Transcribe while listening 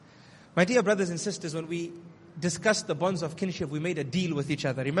My dear brothers and sisters, when we discussed the bonds of kinship, we made a deal with each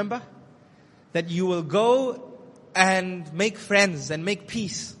other. Remember? That you will go and make friends and make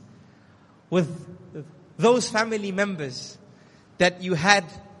peace with those family members that you had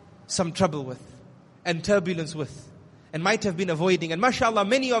some trouble with and turbulence with and might have been avoiding. And mashallah,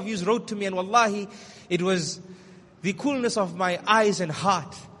 many of you wrote to me, and wallahi, it was the coolness of my eyes and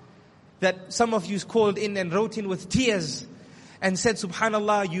heart that some of you called in and wrote in with tears and said,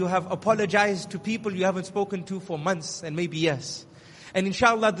 subhanallah, you have apologized to people you haven't spoken to for months and maybe years. And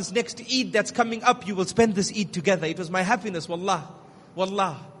inshallah, this next Eid that's coming up, you will spend this Eid together. It was my happiness, wallah,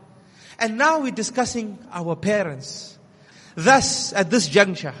 wallah. And now we're discussing our parents. Thus, at this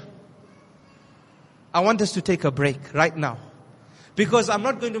juncture, I want us to take a break right now. Because I'm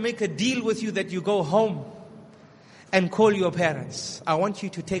not going to make a deal with you that you go home and call your parents. I want you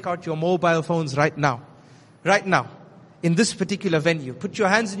to take out your mobile phones right now. Right now. In this particular venue. Put your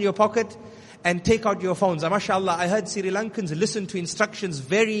hands in your pocket and take out your phones. MashaAllah, I heard Sri Lankans listen to instructions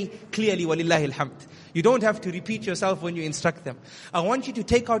very clearly. Walillahi alhamd. You don't have to repeat yourself when you instruct them. I want you to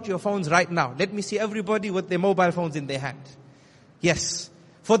take out your phones right now. Let me see everybody with their mobile phones in their hand. Yes.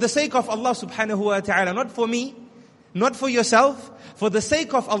 For the sake of Allah subhanahu wa ta'ala. Not for me. Not for yourself. For the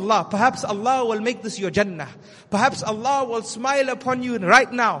sake of Allah. Perhaps Allah will make this your Jannah. Perhaps Allah will smile upon you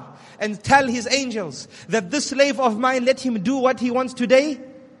right now and tell His angels that this slave of mine, let him do what he wants today,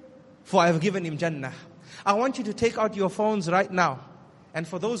 for I have given him Jannah. I want you to take out your phones right now. And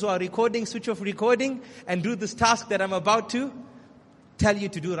for those who are recording, switch off recording and do this task that I'm about to tell you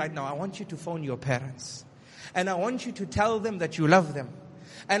to do right now. I want you to phone your parents. And I want you to tell them that you love them.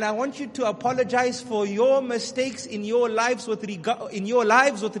 And I want you to apologize for your mistakes in your lives with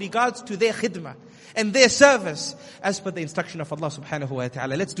regards to their khidmah and their service as per the instruction of Allah subhanahu wa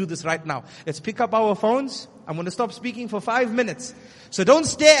ta'ala. Let's do this right now. Let's pick up our phones. I'm going to stop speaking for 5 minutes. So don't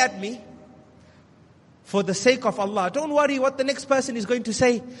stare at me. For the sake of Allah. Don't worry what the next person is going to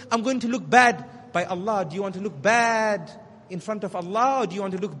say. I'm going to look bad by Allah. Do you want to look bad in front of Allah, or do you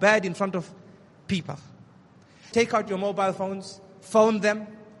want to look bad in front of people? Take out your mobile phones. Phone them,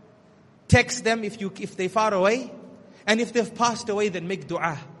 text them if they're far away, and if they've passed away, then make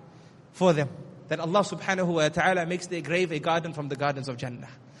dua for them, that Allah subhanahu wa ta'ala makes their grave a garden from the gardens of Jannah.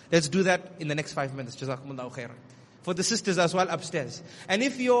 Let's do that in the next 5 minutes. Jazakumullahu khairan. For the sisters as well upstairs. And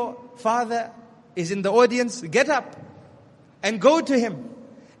if your father is in the audience, get up and go to him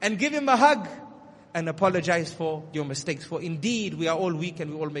and give him a hug and apologize for your mistakes. For indeed, we are all weak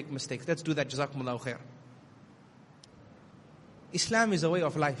and we all make mistakes. Let's do that. Jazakumullahu khairan. Islam is a way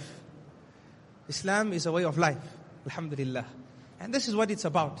of life. Islam is a way of life. Alhamdulillah. And this is what it's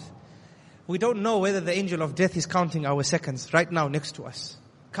about. We don't know whether the angel of death is counting our seconds right now next to us.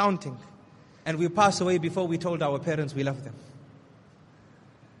 Counting. And we pass away before we told our parents we love them.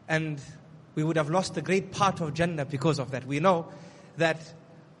 And we would have lost a great part of Jannah because of that. We know that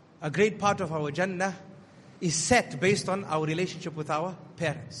a great part of our Jannah is set based on our relationship with our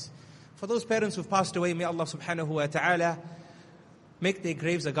parents. For those parents who've passed away, may Allah subhanahu wa ta'ala make their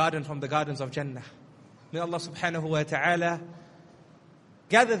graves a garden from the gardens of Jannah. May Allah subhanahu wa ta'ala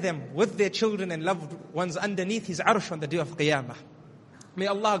gather them with their children and loved ones underneath His arsh on the day of Qiyamah. May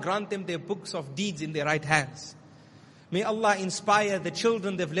Allah grant them their books of deeds in their right hands. May Allah inspire the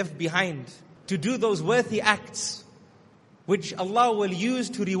children they've left behind to do those worthy acts which Allah will use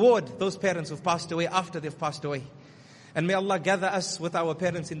to reward those parents who've passed away after they've passed away. And may Allah gather us with our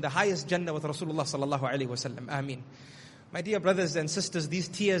parents in the highest Jannah with Rasulullah sallallahu alaihi wasallam. Ameen. My dear brothers and sisters, these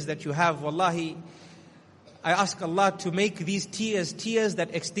tears that you have, wallahi, I ask Allah to make these tears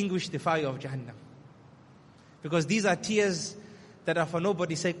that extinguish the fire of Jahannam. Because these are tears that are for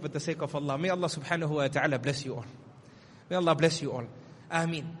nobody's sake but the sake of Allah. May Allah subhanahu wa ta'ala bless you all. May Allah bless you all.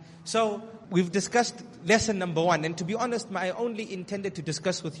 Ameen. So, we've discussed lesson number 1. And to be honest, I only intended to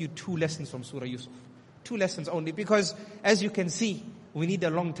discuss with you 2 lessons from Surah Yusuf. 2 lessons only. Because, as you can see, we need a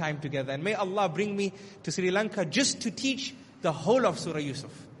long time together. And may Allah bring me to Sri Lanka just to teach the whole of Surah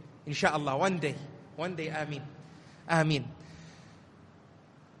Yusuf. Insha'Allah, one day. One day, Ameen. Ameen.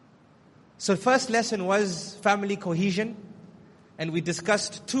 So first lesson was family cohesion. And we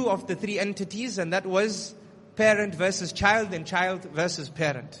discussed 2 of the 3 entities. And that was parent versus child and child versus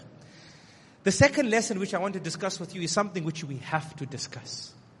parent. The second lesson which I want to discuss with you is something which we have to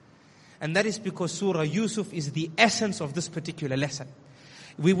discuss. And that is because Surah Yusuf is the essence of this particular lesson.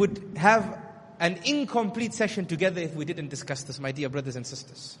 We would have an incomplete session together if we didn't discuss this, my dear brothers and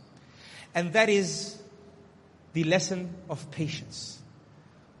sisters. And that is the lesson of patience,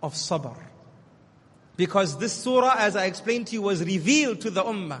 of sabr. Because this surah, as I explained to you, was revealed to the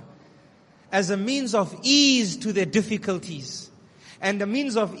ummah as a means of ease to their difficulties. and a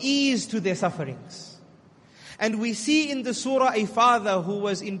means of ease to their sufferings. And we see in the surah a father who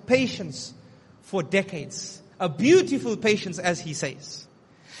was in patience for decades. A beautiful patience, as he says.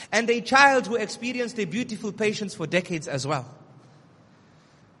 And a child who experienced a beautiful patience for decades as well.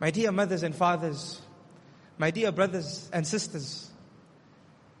 My dear mothers and fathers, my dear brothers and sisters,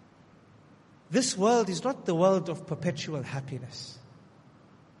 this world is not the world of perpetual happiness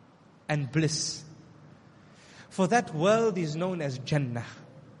and bliss. For that world is known as Jannah.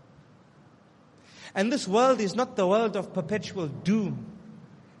 And this world is not the world of perpetual doom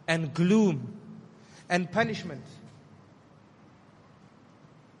and gloom and punishment.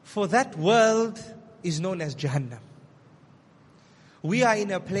 For that world is known as Jahannam. We are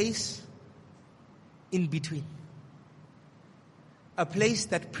in a place in between. A place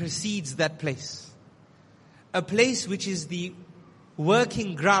that precedes that place. A place which is the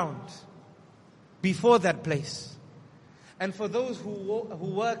working ground before that place. And for those who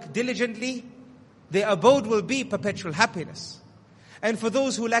work diligently, their abode will be perpetual happiness. And for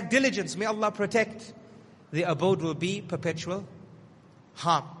those who lack diligence, may Allah protect, their abode will be perpetual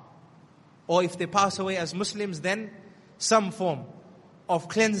harm. Or if they pass away as Muslims, then some form of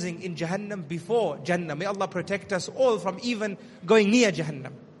cleansing in Jahannam before Jannah. May Allah protect us all from even going near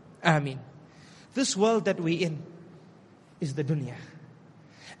Jahannam. Ameen. This world that we're in is the dunya.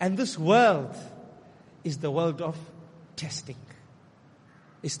 And this world is the world of testing.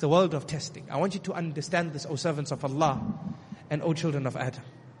 It's the world of testing. I want you to understand this, O servants of Allah and O children of Adam.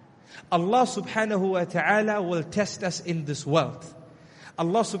 Allah subhanahu wa ta'ala will test us in this world.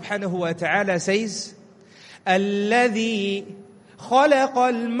 Allah subhanahu wa ta'ala says, الَّذِي خَلَقَ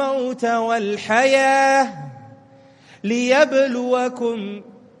الْمَوْتَ وَالْحَيَاةَ لِيَبْلُوَكُمْ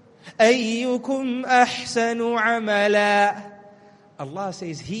أَيُّكُمْ أَحْسَنُ عَمَلًا. Allah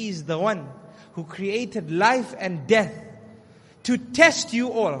says He is the one who created life and death to test you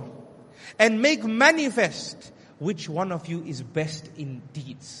all and make manifest which one of you is best in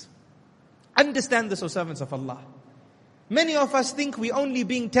deeds. Understand this, O servants of Allah. Many of us think we're only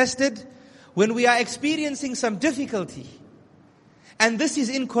being tested when we are experiencing some difficulty. And this is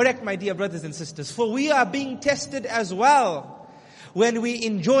incorrect, my dear brothers and sisters. For we are being tested as well when we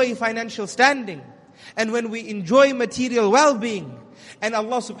enjoy financial standing and when we enjoy material well-being. And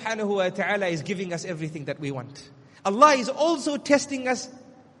Allah subhanahu wa ta'ala is giving us everything that we want. Allah is also testing us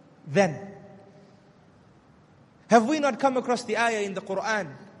then. Have we not come across the ayah in the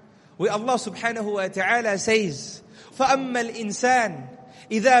Qur'an where Allah subhanahu wa ta'ala says, فَأَمَّا الْإِنسَانِ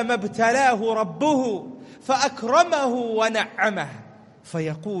إِذَا مَبْتَلَاهُ رَبُّهُ فَأَكْرَمَهُ وَنَعَّمَهُ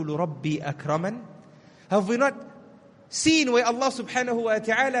فَيَقُولُ رَبِّي أَكْرَمًا. Have we not seen where Allah subhanahu wa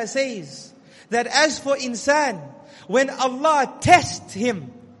ta'ala says that as for insan, when Allah tests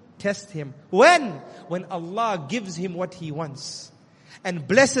him, when Allah gives him what he wants and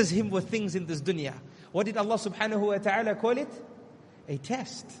blesses him with things in this dunya, what did Allah subhanahu wa ta'ala call it? A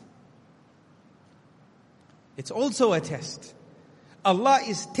test. It's also a test. Allah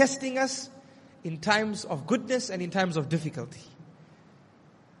is testing us in times of goodness and in times of difficulty.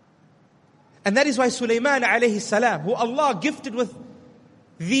 And that is why Sulaiman alayhi salam, who Allah gifted with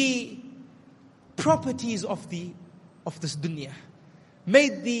the properties of this dunya,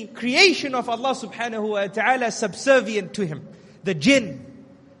 made the creation of Allah subhanahu wa ta'ala subservient to him. The jinn,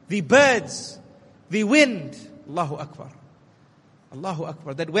 the birds, the wind. Allahu Akbar. Allahu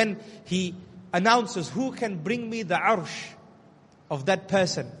Akbar. That when he announces, who can bring me the arsh of that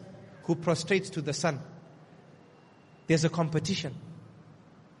person who prostrates to the sun? There's a competition.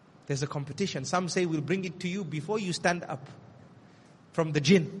 There's a competition. Some say we'll bring it to you before you stand up from the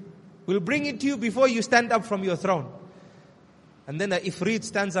jinn. We'll bring it to you before you stand up from your throne. And then a ifrit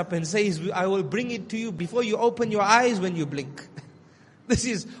stands up and says, I will bring it to you before you open your eyes when you blink. This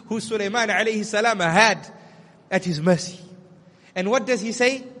is who Sulaiman alayhi salam had at his mercy. And what does he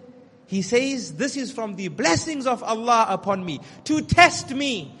say? He says, this is from the blessings of Allah upon me, to test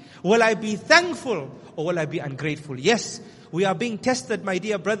me. Will I be thankful or will I be ungrateful? Yes, we are being tested, my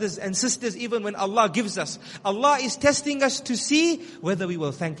dear brothers and sisters, even when Allah gives us. Allah is testing us to see whether we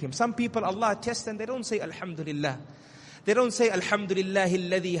will thank Him. Some people Allah tests and they don't say Alhamdulillah. They don't say Alhamdulillahi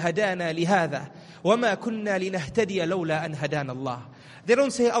alladhi hadana lihada wa ma kunna linahtadiya lawla an hadana Allah. They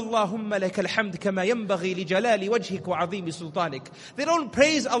don't say Allahumma lakal hamd kama yanbaghi li jalali wajhik wa azimi sultanik. They don't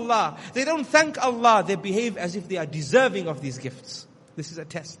praise Allah. They don't thank Allah. They behave as if they are deserving of these gifts. This is a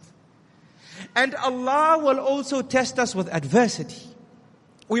test. And Allah will also test us with adversity.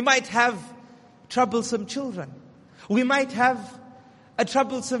 We might have troublesome children. We might have a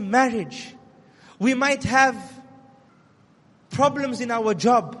troublesome marriage. We might have problems in our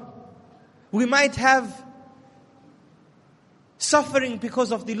job. We might have suffering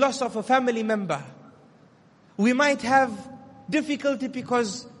because of the loss of a family member. We might have difficulty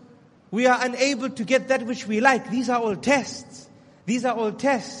because we are unable to get that which we like. These are all tests. These are all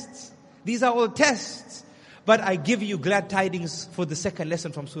tests. These are all tests. But I give you glad tidings for the second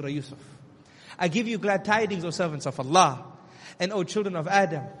lesson from Surah Yusuf. I give you glad tidings, O servants of Allah, and O children of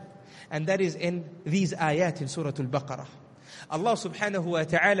Adam. And that is in these ayat in Surah Al-Baqarah. Allah subhanahu wa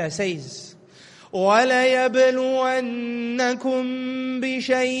ta'ala says, وَلَيَبْلُوَنَّكُمْ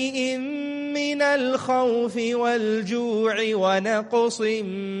بِشَيْءٍ مِّنَ الْخَوْفِ وَالْجُوعِ وَنَقْصٍ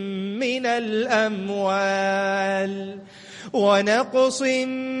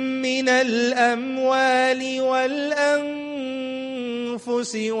مِّنَ الْأَمْوَالِ وَالْأَنفُسِ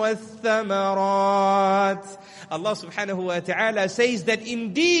وَالثَّمَرَاتِ. Allah subhanahu wa ta'ala says that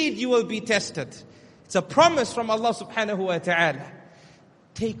indeed you will be tested. It's a promise from Allah subhanahu wa ta'ala.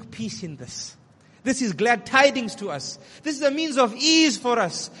 Take peace in this. This is glad tidings to us. This is a means of ease for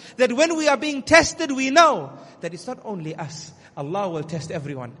us. That when we are being tested, we know that it's not only us. Allah will test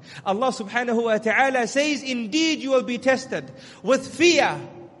everyone. Allah subhanahu wa ta'ala says, indeed you will be tested with fear,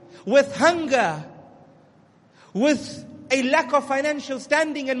 with hunger, with a lack of financial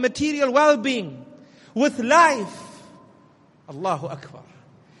standing and material well-being, with life. Allahu Akbar.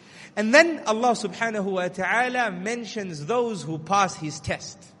 And then Allah subhanahu wa ta'ala mentions those who pass His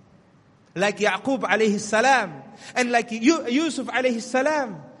test. Like Yaqub alayhi salam, and like Yusuf alayhi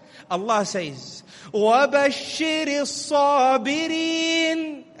salam. Allah says, وَبَشِّرِ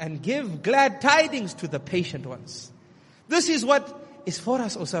الصَّابِرِينَ, and give glad tidings to the patient ones. This is what is for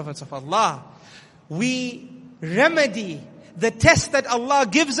us, O servants of Allah. We remedy the test that Allah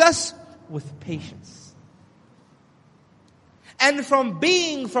gives us with patience. And from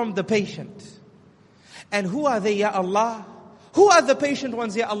being from the patient. And who are they, Ya Allah? Who are the patient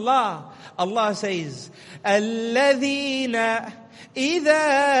ones, Ya Allah? Allah says, الَّذِينَ إِذَا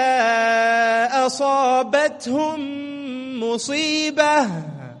أَصَابَتْهُمْ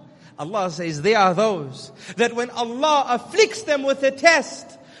مُصِيبَةٌ. Allah says, they are those that when Allah afflicts them with a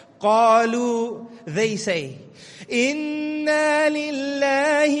test, قَالُوا, they say, إِنَّا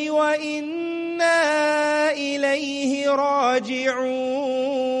لِلَّهِ وَإِنَّا إِلَيْهِ رَاجِعُونَ.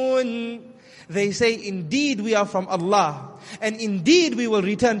 They say, indeed we are from Allah, and indeed we will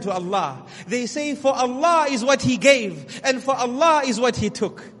return to Allah. They say, for Allah is what He gave, and for Allah is what He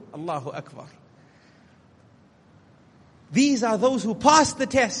took. Allahu Akbar. These are those who passed the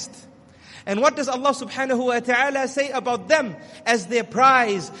test. And what does Allah subhanahu wa ta'ala say about them as their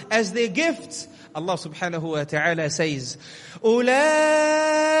prize, as their gifts? Allah subhanahu wa ta'ala says,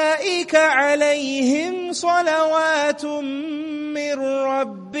 أُولَئِكَ عَلَيْهِمْ صَلَوَاتٌ مِّن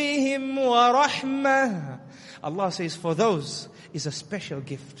رَبِّهِمْ وَرَحْمَةٌ. Allah says, for those is a special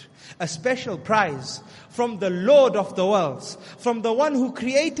gift, a special prize from the Lord of the worlds, from the one who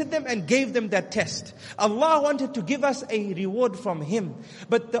created them and gave them that test. Allah wanted to give us a reward from Him.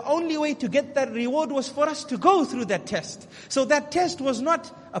 But the only way to get that reward was for us to go through that test. So that test was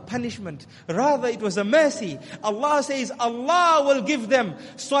not a punishment. Rather, it was a mercy. Allah says, Allah will give them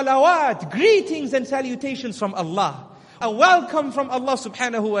salawat, greetings and salutations from Allah. A welcome from Allah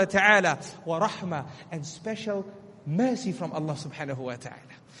subhanahu wa ta'ala. Wa rahmah, and special mercy from Allah subhanahu wa ta'ala.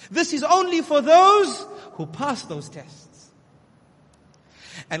 This is only for those who pass those tests.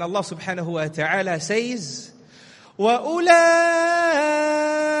 And Allah subhanahu wa ta'ala says, وَأُولَٰئِكَ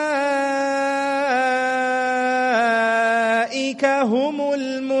هُمُ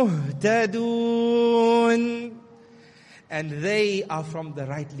الْمُهْتَدُونَ. And they are from the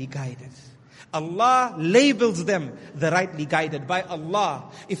rightly guided. Allah labels them the rightly guided by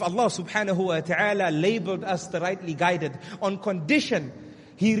Allah. If Allah subhanahu wa ta'ala labeled us the rightly guided on condition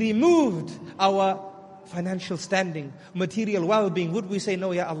He removed our financial standing, material well-being, would we say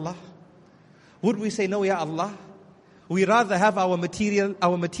no, Ya Allah? Would we say no, Ya Allah? We rather have our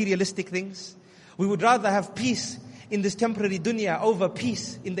materialistic things. We would rather have peace in this temporary dunya over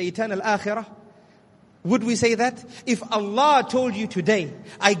peace in the eternal akhirah. Would we say that? If Allah told you today,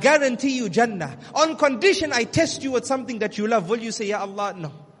 I guarantee you Jannah, on condition I test you with something that you love, will you say, Ya Allah?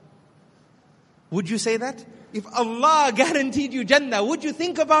 No. Would you say that? If Allah guaranteed you Jannah, would you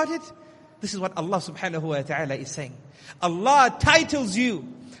think about it? This is what Allah subhanahu wa ta'ala is saying. Allah titles you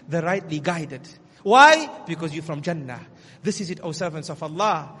the rightly guided. Why? Because you're from Jannah. This is it, O servants of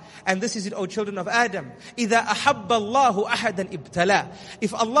Allah. And this is it, O children of Adam. إِذَا أَحَبَّ اللَّهُ أَحَدًا ابْتَلَى.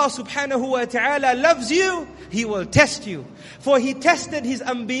 If Allah subhanahu wa ta'ala loves you, He will test you. For He tested His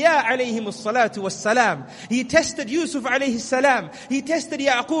anbiya alayhim as-salatu was-salam. He tested Yusuf alayhi salam. He tested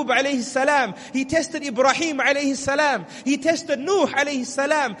Yaqub alayhi salam. He tested Ibrahim alayhi salam. He tested Nuh alayhi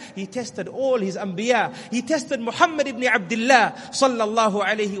salam. He tested all His anbiya. He tested Muhammad ibn Abdullah sallallahu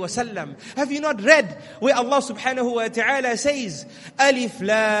alayhi wa sallam. Have you not read where Allah subhanahu wa ta'ala says, Alif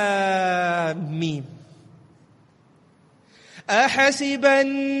Lam Mim. أحسب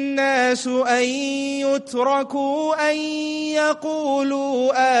الناس أن يتركوا أن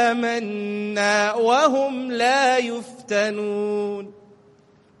يقولوا آمنا وهم لا يفتنون.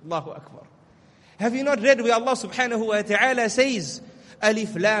 Allahu Akbar. Have you not read where Allah subhanahu wa ta'ala says,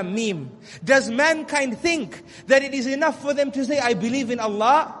 Alif Lam Mim? Does mankind think that it is enough for them to say, I believe in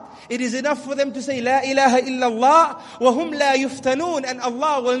Allah? It is enough for them to say, La ilaha illallah, wa hum la yuftanun, and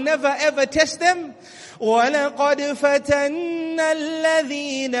Allah will never ever test them? وَلَقَدْ فَتَنَّ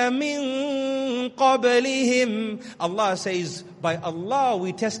الَّذِينَ مِن قَبْلِهِمْ. Allah says, by Allah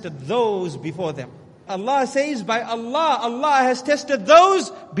we tested those before them. Allah says, by Allah, Allah has tested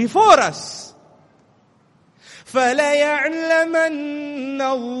those before us. فَلَيَعْلَمَنَّ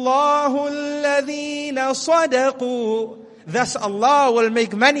اللَّهُ الَّذِينَ صَدَقُوا. Thus Allah will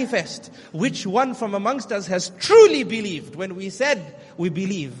make manifest which one from amongst us has truly believed when we said we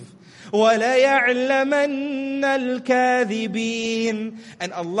believe. وَلَيَعْلَمَنَّ الْكَاذِبِينَ.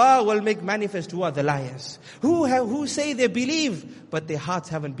 And Allah will make manifest who are the liars. Who say they believe, but their hearts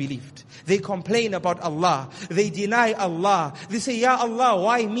haven't believed. They complain about Allah. They deny Allah. They say, Ya Allah,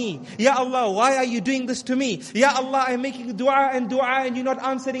 why me? Ya Allah, why are you doing this to me? Ya Allah, I'm making dua and you're not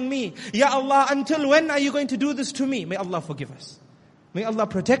answering me. Ya Allah, until when are you going to do this to me? May Allah forgive us. May Allah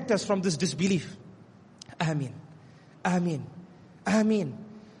protect us from this disbelief. Ameen. Ameen. Ameen.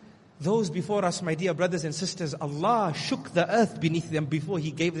 Those before us, my dear brothers and sisters, Allah shook the earth beneath them before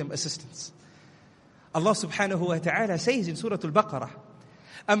He gave them assistance. Allah subhanahu wa ta'ala says in Surah Al-Baqarah,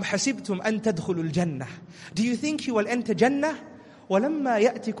 أَمْ حَسِبْتُمْ أَن تَدْخُلُوا الْجَنَّةِ. Do you think you will enter Jannah? وَلَمَّا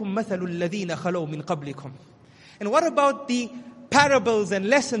يَأْتِكُمْ مَثَلُ الَّذِينَ خَلَوْا مِنْ قَبْلِكُمْ. And what about the parables and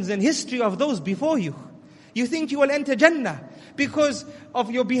lessons and history of those before you? You think you will enter Jannah because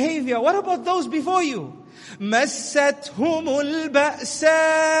of your behavior. What about those before you? مَسَّتْهُمُ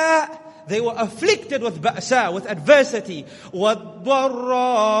الْبَأْسَاءُ. They were afflicted with ba'sa, with adversity.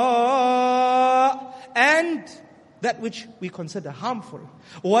 وَالضَّرَّاءُ. And that which we consider harmful.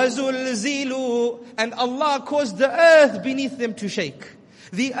 وَزُلْزِلُوا. And Allah caused the earth beneath them to shake.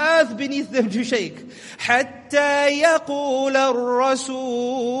 The earth beneath them to shake. حَتَّى يَقُولَ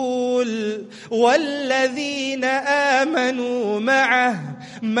الرَّسُولُ وَالَّذِينَ آمَنُوا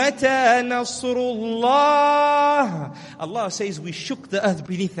مَعَهُ مَتَى نَصْرُ اللَّهِ. Allah says we shook the earth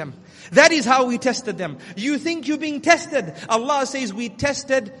beneath them. That is how we tested them. You think you're being tested. Allah says we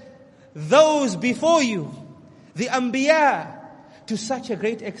tested those before you, the Anbiya, to such a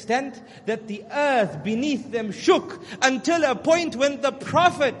great extent that the earth beneath them shook until a point when the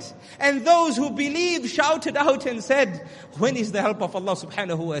Prophet and those who believed shouted out and said, when is the help of Allah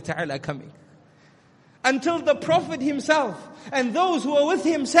subhanahu wa ta'ala coming? Until the Prophet himself and those who were with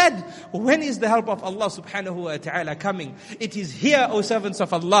him said, when is the help of Allah subhanahu wa ta'ala coming? It is here, O servants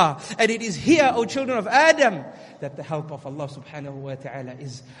of Allah, and it is here, O children of Adam, that the help of Allah subhanahu wa ta'ala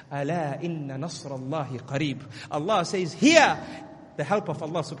is. Ala inna nasrallahi qareeb. Allah says, here, the help of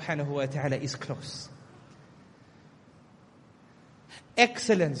Allah subhanahu wa ta'ala is close.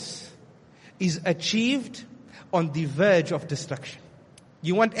 Excellence is achieved on the verge of destruction.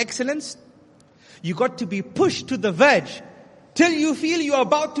 You want excellence? You got to be pushed to the verge till you feel you are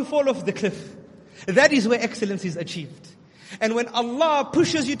about to fall off the cliff. That is where excellence is achieved. And when Allah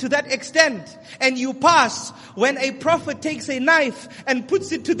pushes you to that extent and you pass, when a prophet takes a knife and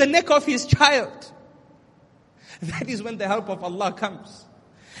puts it to the neck of his child, that is when the help of Allah comes.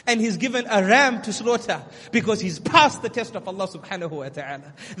 And he's given a ram to slaughter because he's passed the test of Allah subhanahu wa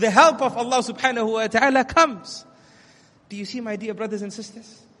ta'ala. The help of Allah subhanahu wa ta'ala comes. Do you see, my dear brothers and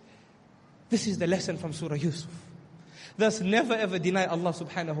sisters? This is the lesson from Surah Yusuf. Thus, never ever deny Allah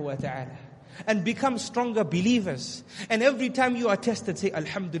subhanahu wa ta'ala. And become stronger believers. And every time you are tested, say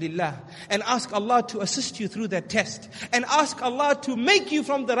Alhamdulillah. And ask Allah to assist you through that test. And ask Allah to make you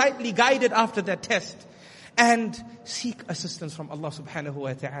from the rightly guided after that test. And seek assistance from Allah subhanahu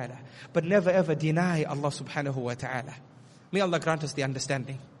wa ta'ala. But never ever deny Allah subhanahu wa ta'ala. May Allah grant us the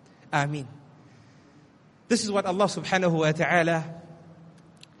understanding. Ameen. This is what Allah subhanahu wa ta'ala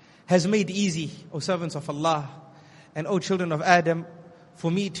has made easy, O servants of Allah, and O children of Adam,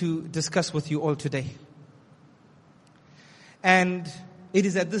 for me to discuss with you all today. And it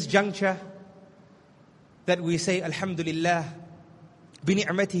is at this juncture that we say, Alhamdulillah,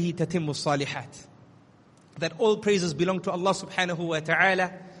 بِنِعْمَتِهِ تَتِمُّ الصَّالِحَاتِ. That all praises belong to Allah subhanahu wa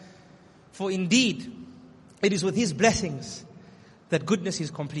ta'ala. For indeed, it is with His blessings that goodness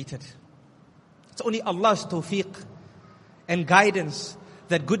is completed. It's only Allah's tawfiq and guidance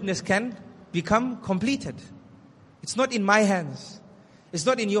that goodness can become completed. It's not in my hands. It's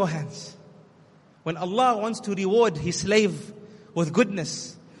not in your hands. When Allah wants to reward His slave with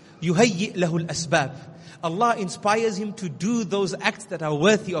goodness, يُهَيِّئْ لَهُ الْأَسْبَابِ. Allah inspires him to do those acts that are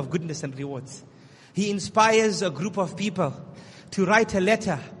worthy of goodness and rewards. He inspires a group of people to write a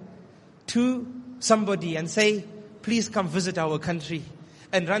letter to somebody and say, please come visit our country,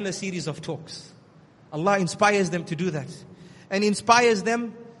 and run a series of talks. Allah inspires them to do that, and inspires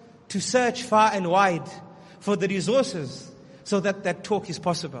them to search far and wide for the resources so that that talk is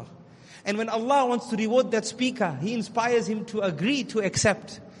possible. And when Allah wants to reward that speaker, He inspires him to agree to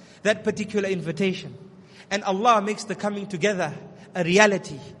accept that particular invitation. And Allah makes the coming together a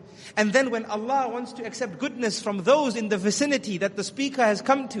reality. And then when Allah wants to accept goodness from those in the vicinity that the speaker has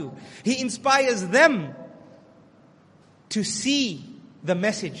come to, He inspires them to see the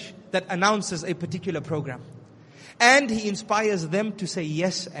message that announces a particular program. And He inspires them to say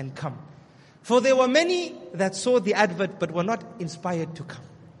yes and come. For there were many that saw the advert but were not inspired to come,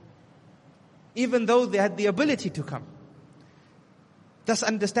 even though they had the ability to come. Thus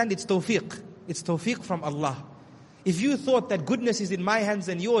understand, it's tawfiq. It's tawfiq from Allah. If you thought that goodness is in my hands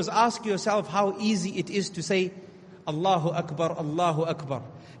and yours, ask yourself how easy it is to say, Allahu Akbar, Allahu Akbar.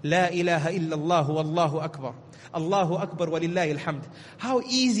 La ilaha illallah, Allahu Akbar. Allahu Akbar, walillahi alhamd. How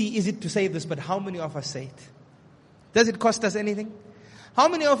easy is it to say this, but how many of us say it? Does it cost us anything? How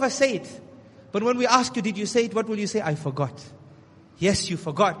many of us say it? But when we ask you, did you say it? What will you say? I forgot. Yes, you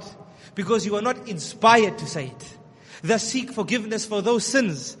forgot. Because you are not inspired to say it. Thus seek forgiveness for those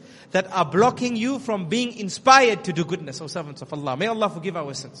sins that are blocking you from being inspired to do goodness, O servants of Allah. May Allah forgive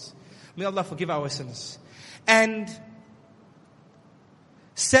our sins. May Allah forgive our sins. And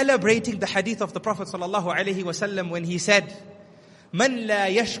celebrating the hadith of the Prophet ﷺ when he said, "Man la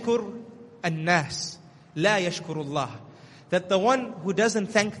yashkur an-nas, la yashkurullah." That the one who doesn't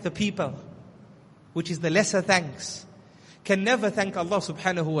thank the people, which is the lesser thanks, can never thank Allah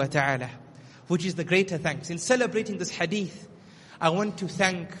subhanahu wa ta'ala, which is the greater thanks. In celebrating this hadith, I want to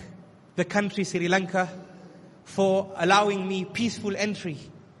thank the country Sri Lanka for allowing me peaceful entry.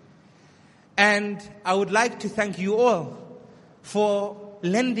 And I would like to thank you all for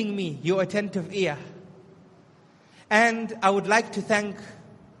lending me your attentive ear. And I would like to thank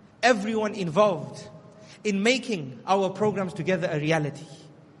everyone involved in making our programs together a reality.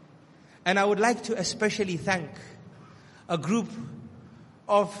 And I would like to especially thank a group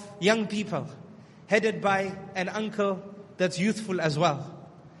of young people headed by an uncle that's youthful as well.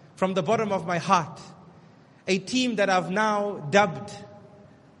 From the bottom of my heart, a team that I've now dubbed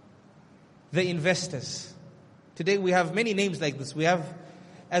the investors. Today we have many names like this. We have,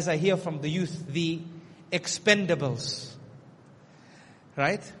 as I hear from the youth, the expendables.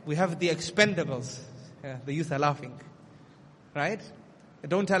 Right? We have the expendables. Yeah, the youth are laughing. Right?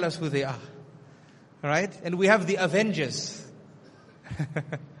 Don't tell us who they are. Right? And we have the avengers.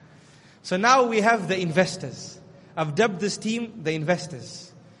 So now we have the investors. I've dubbed this team the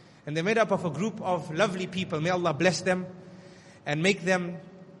investors. And they're made up of a group of lovely people. May Allah bless them and make them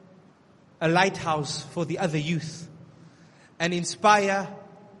a lighthouse for the other youth and inspire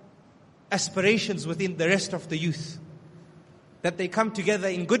aspirations within the rest of the youth, that they come together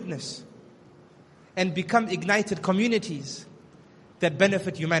in goodness and become ignited communities that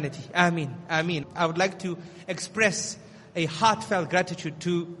benefit humanity. Ameen. Ameen. I would like to express a heartfelt gratitude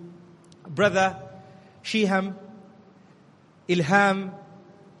to Brother Shiham, Ilham,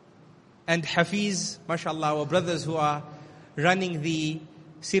 and Hafiz, mashallah, our brothers who are running the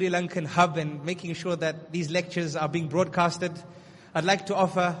Sri Lankan hub and making sure that these lectures are being broadcasted. I'd like to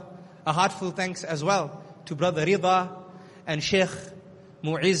offer a heartfelt thanks as well to Brother Rida and Sheikh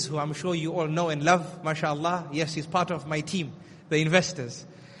Mu'iz, who I'm sure you all know and love, mashallah. Yes, he's part of my team, the investors.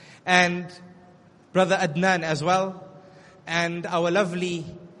 And Brother Adnan as well. And our lovely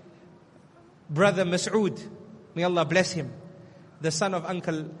Brother Mas'ud, may Allah bless him, the son of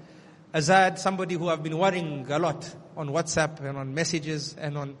Uncle Azad, somebody who I've been worrying a lot on WhatsApp and on messages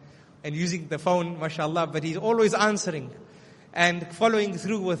and using the phone, mashallah, but he's always answering and following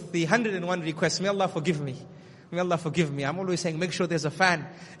through with the 101 requests. May Allah forgive me. May Allah forgive me. I'm always saying, make sure there's a fan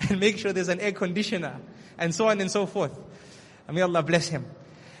and make sure there's an air conditioner and so on and so forth. And may Allah bless him.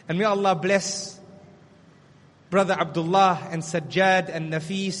 And may Allah bless Brother Abdullah and Sajid and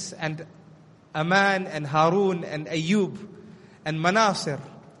Nafis and Aman and Harun and Ayub, and manasir.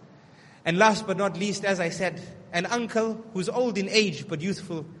 And last but not least, as I said, an uncle who's old in age but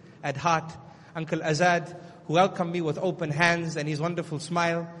youthful at heart, Uncle Azad, who welcomed me with open hands and his wonderful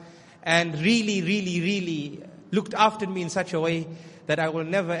smile, and really looked after me in such a way that I will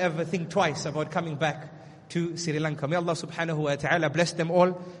never ever think twice about coming back to Sri Lanka. May Allah subhanahu wa ta'ala bless them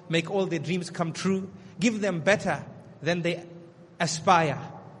all, make all their dreams come true, give them better than they aspire,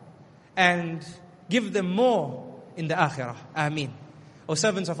 and give them more in the akhirah. Ameen. O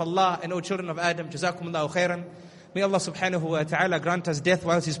servants of Allah and O children of Adam, Jazakumullahu khairan. May Allah subhanahu wa ta'ala grant us death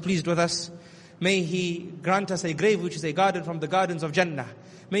whilst He's pleased with us. May He grant us a grave which is a garden from the gardens of Jannah.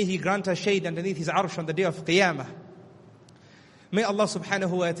 May He grant us shade underneath His arsh on the day of Qiyamah. May Allah subhanahu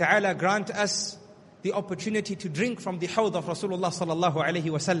wa ta'ala grant us the opportunity to drink from the hawd of Rasulullah sallallahu alayhi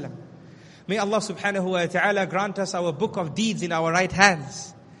wa sallam. May Allah subhanahu wa ta'ala grant us our book of deeds in our right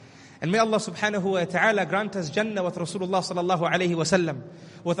hands. And may Allah subhanahu wa ta'ala grant us Jannah with Rasulullah sallallahu alayhi wa sallam,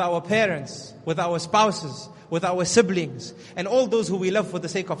 with our parents, with our spouses, with our siblings, and all those who we love for the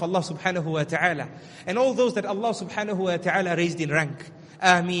sake of Allah subhanahu wa ta'ala, and all those that Allah subhanahu wa ta'ala raised in rank.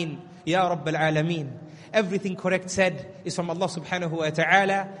 Ameen. Ya Rabbal Alameen. Everything correct said is from Allah subhanahu wa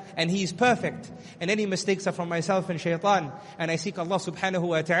ta'ala, and He is perfect. And any mistakes are from myself and shaitan, and I seek Allah subhanahu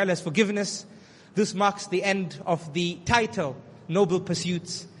wa ta'ala's forgiveness. This marks the end of the title, Noble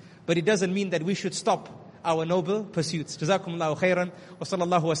Pursuits. But it doesn't mean that we should stop our noble pursuits. Jazakumullahu khairan. Wa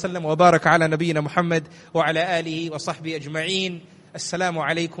sallallahu wa sallam wa baraka ala nabiyyina Muhammad wa ala alihi wa sahbihi ajma'een. Assalamu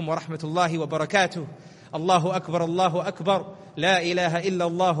alaikum wa rahmatullahi wa barakatuh. Allahu akbar, Allahu akbar. La ilaha illa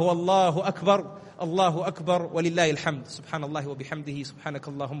Allah, wallahu akbar. Allahu akbar, walillahi alhamd. Subhanallah wa bihamdihi,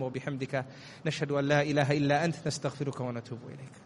 subhanakallahumma wa bihamdika. Nashhadu an la ilaha illa ant, nastaghfiruka wa natubu ilayk.